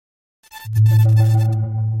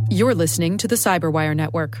You're listening to the Cyberwire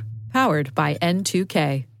Network, powered by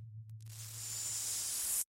N2K.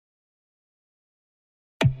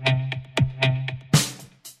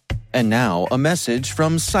 And now, a message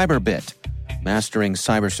from Cyberbit. Mastering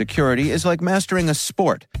cybersecurity is like mastering a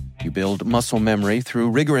sport. You build muscle memory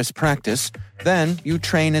through rigorous practice, then you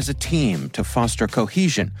train as a team to foster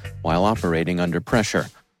cohesion while operating under pressure.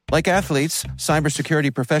 Like athletes,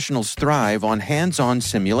 cybersecurity professionals thrive on hands-on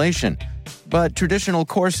simulation. But traditional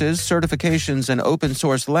courses, certifications, and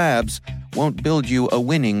open-source labs won't build you a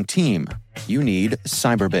winning team. You need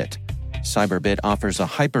Cyberbit. Cyberbit offers a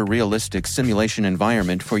hyper-realistic simulation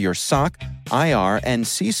environment for your SOC, IR, and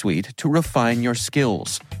C-suite to refine your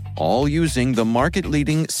skills, all using the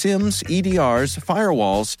market-leading SIMs, EDRs,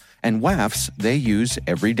 firewalls, and WAFs they use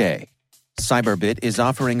every day. Cyberbit is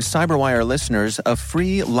offering Cyberwire listeners a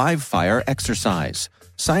free live-fire exercise.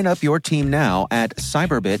 Sign up your team now at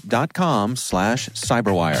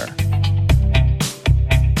cyberbit.com/cyberwire.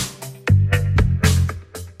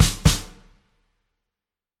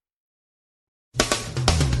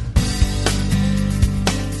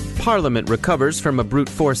 Parliament recovers from a brute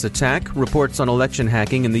force attack. Reports on election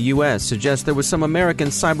hacking in the U.S. suggest there was some American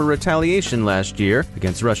cyber retaliation last year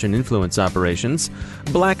against Russian influence operations.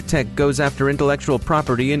 Black Tech goes after intellectual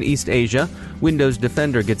property in East Asia. Windows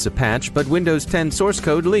Defender gets a patch, but Windows 10 source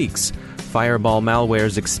code leaks. Fireball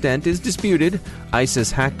malware's extent is disputed.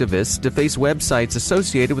 ISIS hacktivists deface websites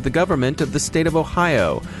associated with the government of the state of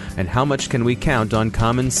Ohio. And how much can we count on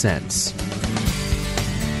common sense?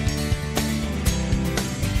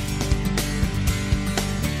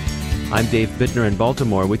 I'm Dave Bittner in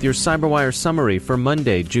Baltimore with your Cyberwire summary for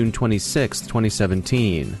Monday, June 26,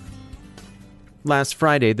 2017. Last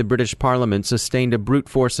Friday, the British Parliament sustained a brute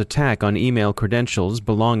force attack on email credentials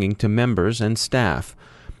belonging to members and staff.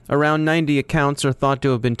 Around 90 accounts are thought to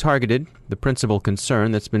have been targeted. The principal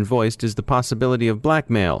concern that's been voiced is the possibility of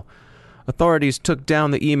blackmail. Authorities took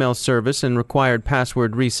down the email service and required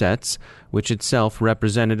password resets, which itself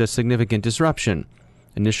represented a significant disruption.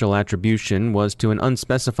 Initial attribution was to an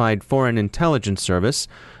unspecified foreign intelligence service.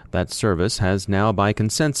 That service has now, by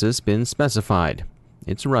consensus, been specified.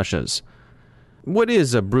 It's Russia's. What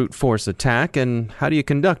is a brute force attack, and how do you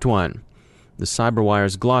conduct one? The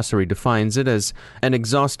Cyberwire's glossary defines it as an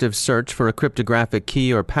exhaustive search for a cryptographic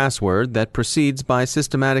key or password that proceeds by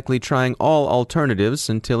systematically trying all alternatives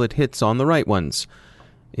until it hits on the right ones.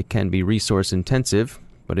 It can be resource-intensive,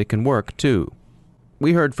 but it can work, too.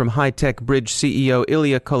 We heard from High-Tech Bridge CEO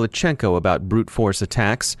Ilya Kolichenko about brute force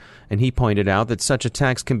attacks, and he pointed out that such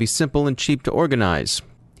attacks can be simple and cheap to organize.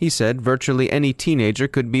 He said virtually any teenager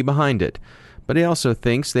could be behind it, but he also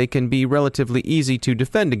thinks they can be relatively easy to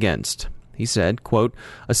defend against. He said, quote,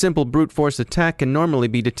 "A simple brute force attack can normally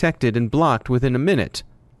be detected and blocked within a minute."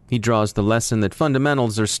 He draws the lesson that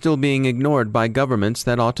fundamentals are still being ignored by governments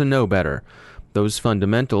that ought to know better. Those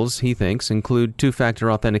fundamentals, he thinks, include two-factor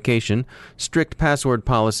authentication, strict password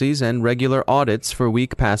policies, and regular audits for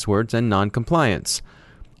weak passwords and non-compliance.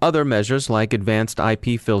 Other measures like advanced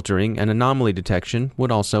IP filtering and anomaly detection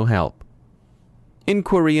would also help.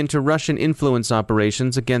 Inquiry into Russian influence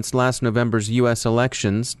operations against last November's U.S.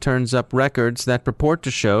 elections turns up records that purport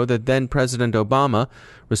to show that then-President Obama,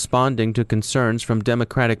 responding to concerns from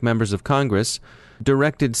Democratic members of Congress,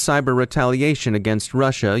 directed cyber retaliation against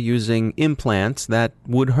Russia using implants that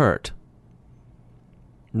would hurt.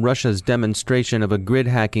 Russia's demonstration of a grid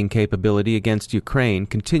hacking capability against Ukraine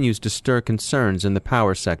continues to stir concerns in the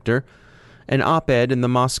power sector. An op-ed in the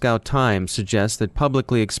Moscow Times suggests that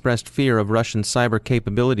publicly expressed fear of Russian cyber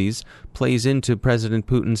capabilities plays into President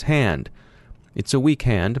Putin's hand. It's a weak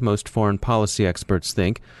hand, most foreign policy experts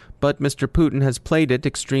think, but Mr. Putin has played it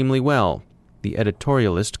extremely well. The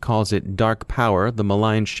editorialist calls it dark power, the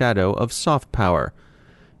malign shadow of soft power.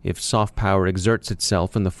 If soft power exerts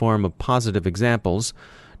itself in the form of positive examples,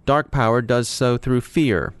 dark power does so through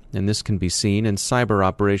fear, and this can be seen in cyber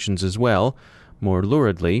operations as well, more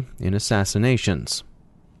luridly in assassinations.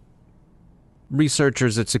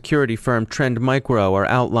 Researchers at security firm Trend Micro are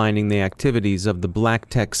outlining the activities of the Black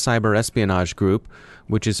Tech cyber espionage group,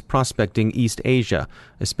 which is prospecting East Asia,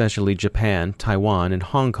 especially Japan, Taiwan, and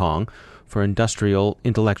Hong Kong, for industrial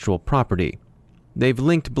intellectual property. They've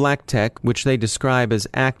linked Black Tech, which they describe as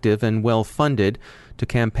active and well-funded, to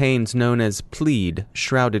campaigns known as Plead,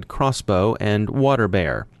 Shrouded Crossbow, and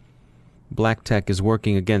Waterbear. Black Tech is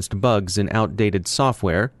working against bugs in outdated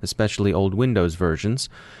software, especially old Windows versions,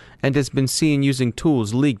 and has been seen using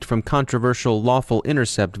tools leaked from controversial Lawful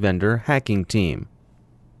Intercept vendor Hacking Team.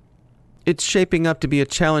 It's shaping up to be a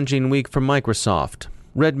challenging week for Microsoft.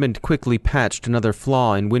 Redmond quickly patched another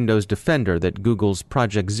flaw in Windows Defender that Google's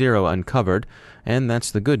Project Zero uncovered, and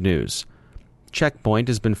that's the good news. Check Point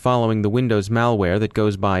has been following the Windows malware that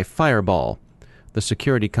goes by Fireball. The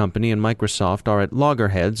security company and Microsoft are at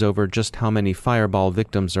loggerheads over just how many Fireball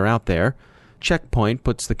victims are out there. Check Point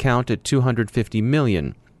puts the count at 250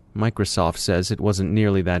 million. Microsoft says it wasn't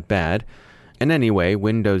nearly that bad. And anyway,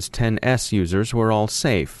 Windows 10 users were all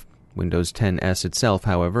safe. Windows 10 itself,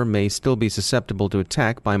 however, may still be susceptible to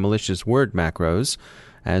attack by malicious word macros,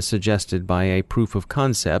 as suggested by a proof of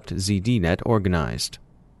concept ZDNet organized.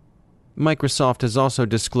 Microsoft has also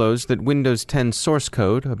disclosed that Windows 10 source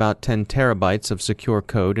code, about 10 terabytes of secure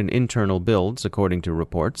code and internal builds, according to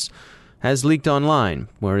reports, has leaked online,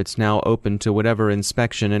 where it's now open to whatever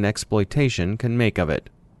inspection and exploitation can make of it.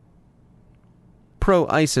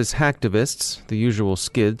 Pro-ISIS hacktivists, the usual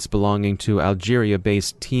skids belonging to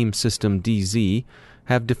Algeria-based Team System DZ,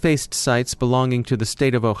 have defaced sites belonging to the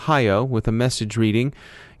state of Ohio with a message reading,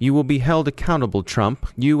 "You will be held accountable, Trump,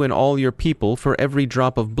 you and all your people, for every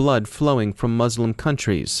drop of blood flowing from Muslim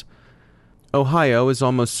countries." Ohio is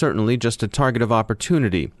almost certainly just a target of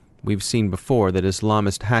opportunity. We've seen before that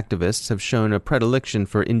Islamist hacktivists have shown a predilection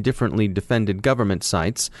for indifferently defended government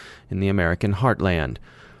sites in the American heartland.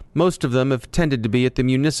 Most of them have tended to be at the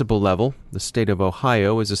municipal level. The state of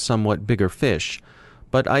Ohio is a somewhat bigger fish.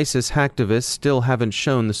 But ISIS hacktivists still haven't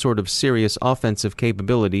shown the sort of serious offensive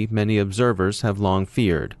capability many observers have long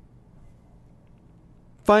feared.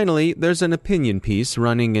 Finally, there's an opinion piece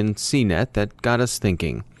running in CNET that got us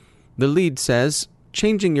thinking. The lead says,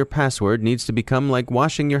 changing your password needs to become like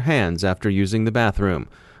washing your hands after using the bathroom.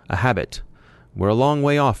 A habit. We're a long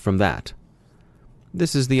way off from that.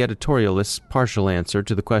 This is the editorialist's partial answer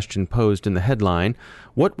to the question posed in the headline,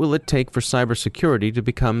 what will it take for cybersecurity to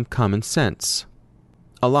become common sense?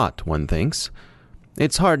 A lot, one thinks.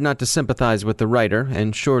 It's hard not to sympathize with the writer,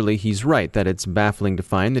 and surely he's right that it's baffling to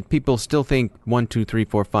find that people still think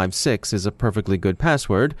 123456 is a perfectly good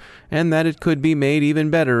password, and that it could be made even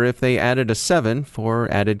better if they added a 7 for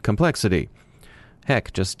added complexity.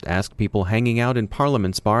 Heck, just ask people hanging out in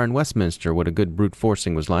Parliament's bar in Westminster what a good brute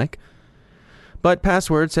forcing was like. But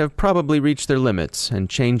passwords have probably reached their limits, and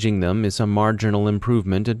changing them is a marginal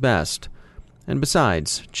improvement at best. And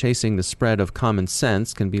besides, chasing the spread of common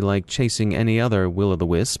sense can be like chasing any other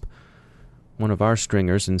will-o'-the-wisp. One of our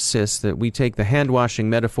stringers insists that we take the hand-washing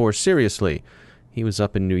metaphor seriously. He was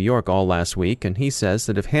up in New York all last week, and he says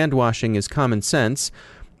that if hand-washing is common sense,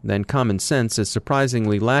 then common sense is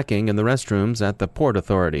surprisingly lacking in the restrooms at the Port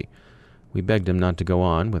Authority. We begged him not to go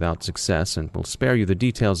on, without success, and will spare you the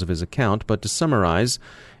details of his account, but to summarize,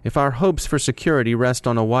 if our hopes for security rest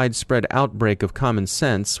on a widespread outbreak of common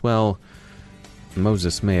sense, well,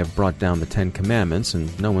 Moses may have brought down the 10 Commandments,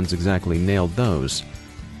 and no one's exactly nailed those.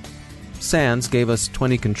 SANS gave us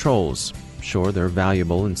 20 controls. Sure, they're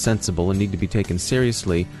valuable and sensible and need to be taken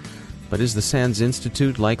seriously, but is the SANS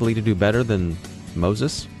Institute likely to do better than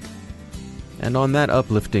Moses? And on that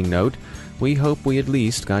uplifting note, we hope we at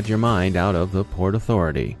least got your mind out of the Port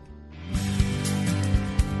Authority.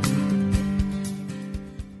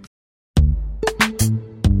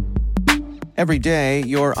 Every day,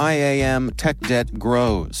 your IAM tech debt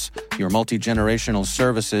grows. Your multi-generational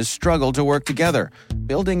services struggle to work together.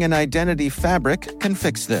 Building an identity fabric can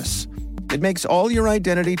fix this. It makes all your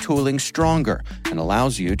identity tooling stronger and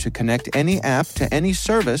allows you to connect any app to any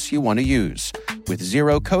service you want to use, with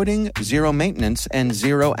zero coding, zero maintenance, and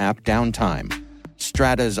zero app downtime.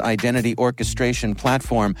 Strata's identity orchestration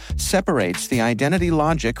platform separates the identity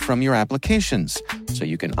logic from your applications, so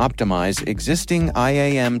you can optimize existing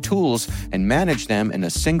IAM tools and manage them in a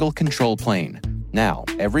single control plane. Now,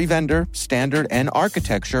 every vendor, standard, and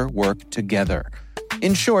architecture work together.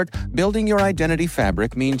 In short, building your identity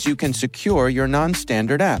fabric means you can secure your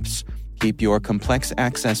non-standard apps, keep your complex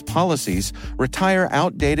access policies, retire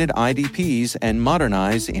outdated IDPs, and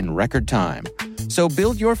modernize in record time. So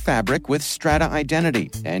build your fabric with Strata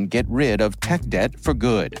Identity and get rid of tech debt for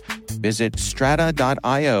good. Visit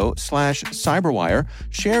strata.io/cyberwire,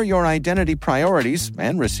 share your identity priorities,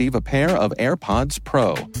 and receive a pair of AirPods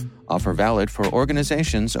Pro. Offer valid for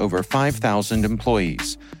organizations over 5,000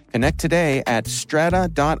 employees. Connect today at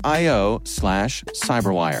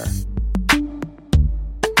strata.io/cyberwire.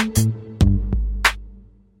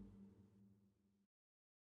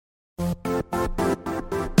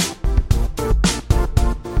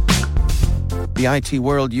 The IT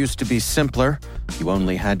world used to be simpler. You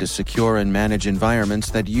only had to secure and manage environments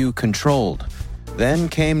that you controlled. Then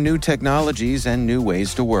came new technologies and new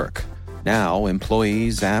ways to work. Now,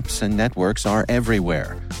 employees, apps, and networks are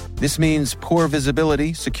everywhere. This means poor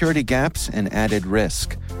visibility, security gaps, and added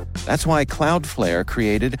risk. That's why Cloudflare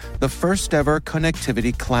created the first-ever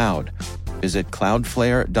connectivity cloud. Visit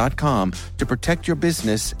cloudflare.com to protect your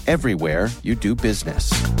business everywhere you do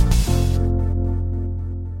business.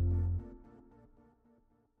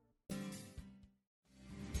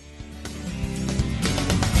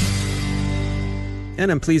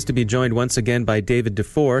 And I'm pleased to be joined once again by David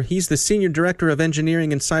Dufour. He's the Senior Director of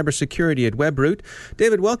Engineering and Cybersecurity at Webroot.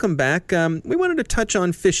 David, welcome back. We wanted to touch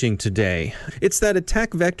on phishing today. It's that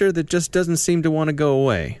attack vector that just doesn't seem to want to go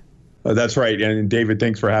away. That's right. And David,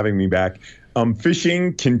 thanks for having me back.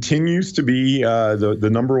 Phishing continues to be the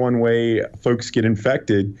number one way folks get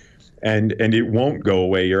infected. And it won't go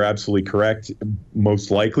away. You're absolutely correct, most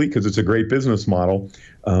likely, because it's a great business model.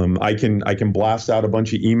 I can blast out a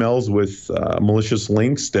bunch of emails with malicious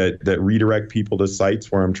links that redirect people to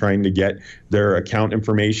sites where I'm trying to get their account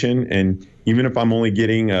information. And even if I'm only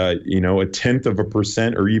getting a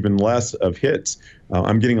 0.1% or even less of hits,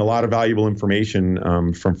 I'm getting a lot of valuable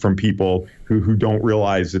information from people who don't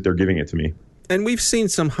realize that they're giving it to me. And we've seen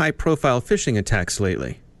some high-profile phishing attacks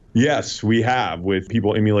lately. Yes, we have, with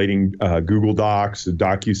people emulating Google Docs,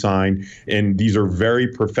 DocuSign, and these are very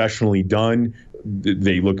professionally done.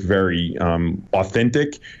 They look very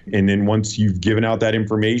authentic. And then once you've given out that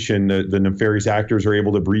information, the nefarious actors are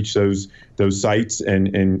able to breach those sites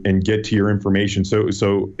and get to your information. So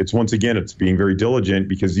it's, once again, it's being very diligent,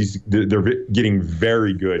 because they're getting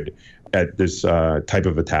very good at this type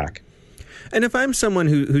of attack. And if I'm someone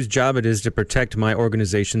whose job it is to protect my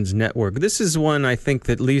organization's network, this is one I think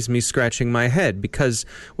that leaves me scratching my head, because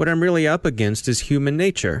what I'm really up against is human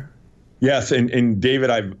nature. Yes, and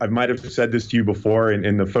David, I might have said this to you before,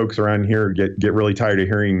 and the folks around here get really tired of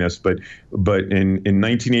hearing this, but in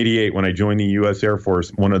 1988, when I joined the U.S. Air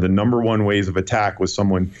Force, one of the number one ways of attack was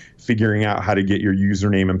someone figuring out how to get your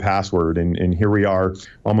username and password, and here we are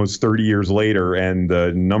almost 30 years later, and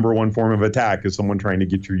the number one form of attack is someone trying to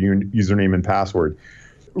get your username and password.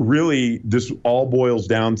 Really, this all boils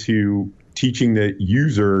down to teaching the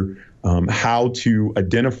user how to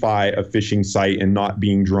identify a phishing site and not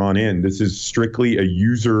being drawn in. This is strictly a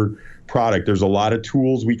user product. There's a lot of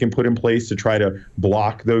tools we can put in place to try to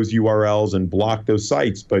block those URLs and block those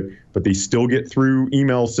sites, but they still get through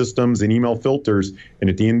email systems and email filters. And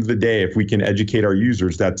at the end of the day, if we can educate our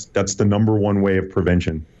users, that's the number one way of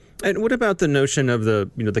prevention. And what about the notion of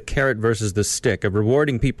the carrot versus the stick, of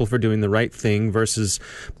rewarding people for doing the right thing versus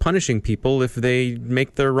punishing people if they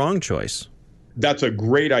make the wrong choice? That's a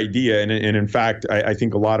great idea. And in fact, I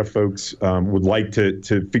think a lot of folks would like to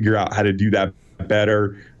figure out how to do that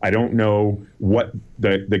better. I don't know what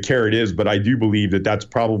the carrot is, but I do believe that that's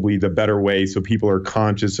probably the better way, so people are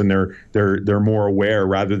conscious and they're more aware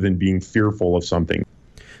rather than being fearful of something.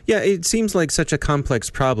 Yeah, it seems like such a complex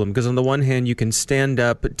problem, because on the one hand, you can stand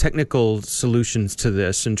up technical solutions to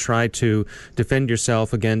this and try to defend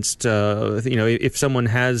yourself against, if someone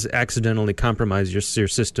has accidentally compromised your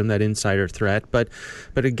system, that insider threat. But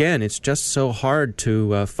again, it's just so hard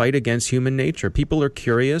to fight against human nature. People are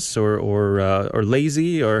curious or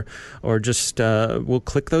lazy or just will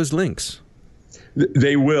click those links.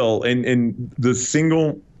 They will, and the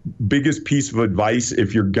single biggest piece of advice,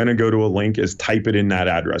 if you're going to go to a link, is type it in that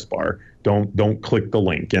address bar. Don't click the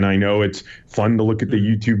link. And I know it's fun to look at the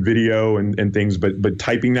YouTube video and things, but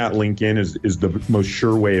typing that link in is the most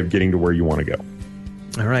sure way of getting to where you want to go.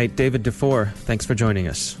 All right, David Dufour, thanks for joining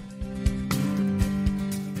us.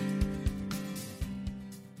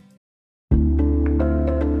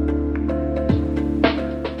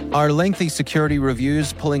 Are lengthy security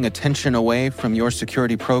reviews pulling attention away from your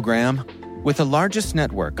security program? With the largest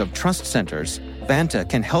network of trust centers, Vanta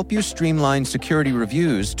can help you streamline security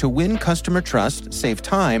reviews to win customer trust, save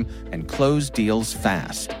time, and close deals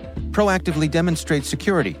fast. Proactively demonstrate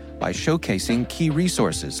security by showcasing key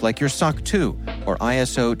resources like your SOC 2 or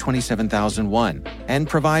ISO 27001, and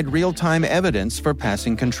provide real-time evidence for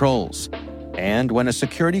passing controls. And when a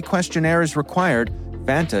security questionnaire is required,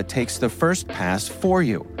 Vanta takes the first pass for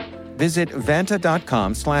you. Visit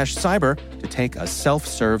vanta.com/cyber to take a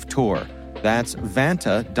self-serve tour. That's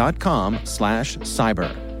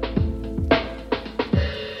vanta.com/cyber.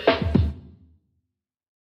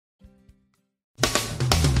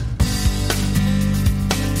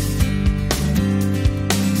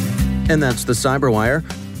 And that's the Cyberwire.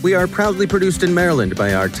 We are proudly produced in Maryland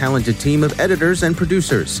by our talented team of editors and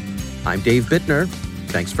producers. I'm Dave Bittner.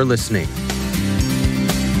 Thanks for listening.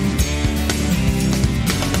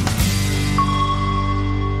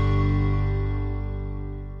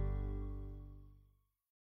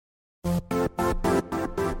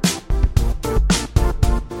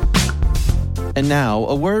 And now,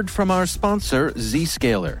 a word from our sponsor,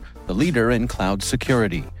 Zscaler, the leader in cloud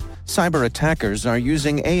security. cyber attackers are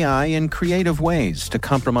using AI in creative ways to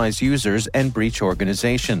compromise users and breach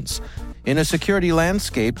organizations. In a security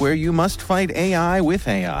landscape where you must fight AI with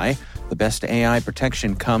AI, the best AI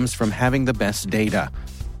protection comes from having the best data.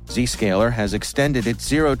 Zscaler has extended its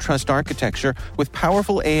Zero Trust architecture with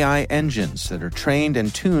powerful AI engines that are trained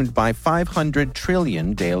and tuned by 500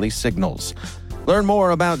 trillion daily signals. Learn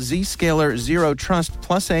more about Zscaler Zero Trust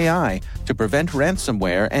Plus AI to prevent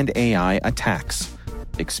ransomware and AI attacks.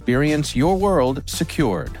 Experience your world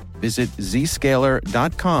secured. Visit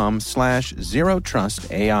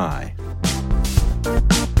zscaler.com/zerotrustai.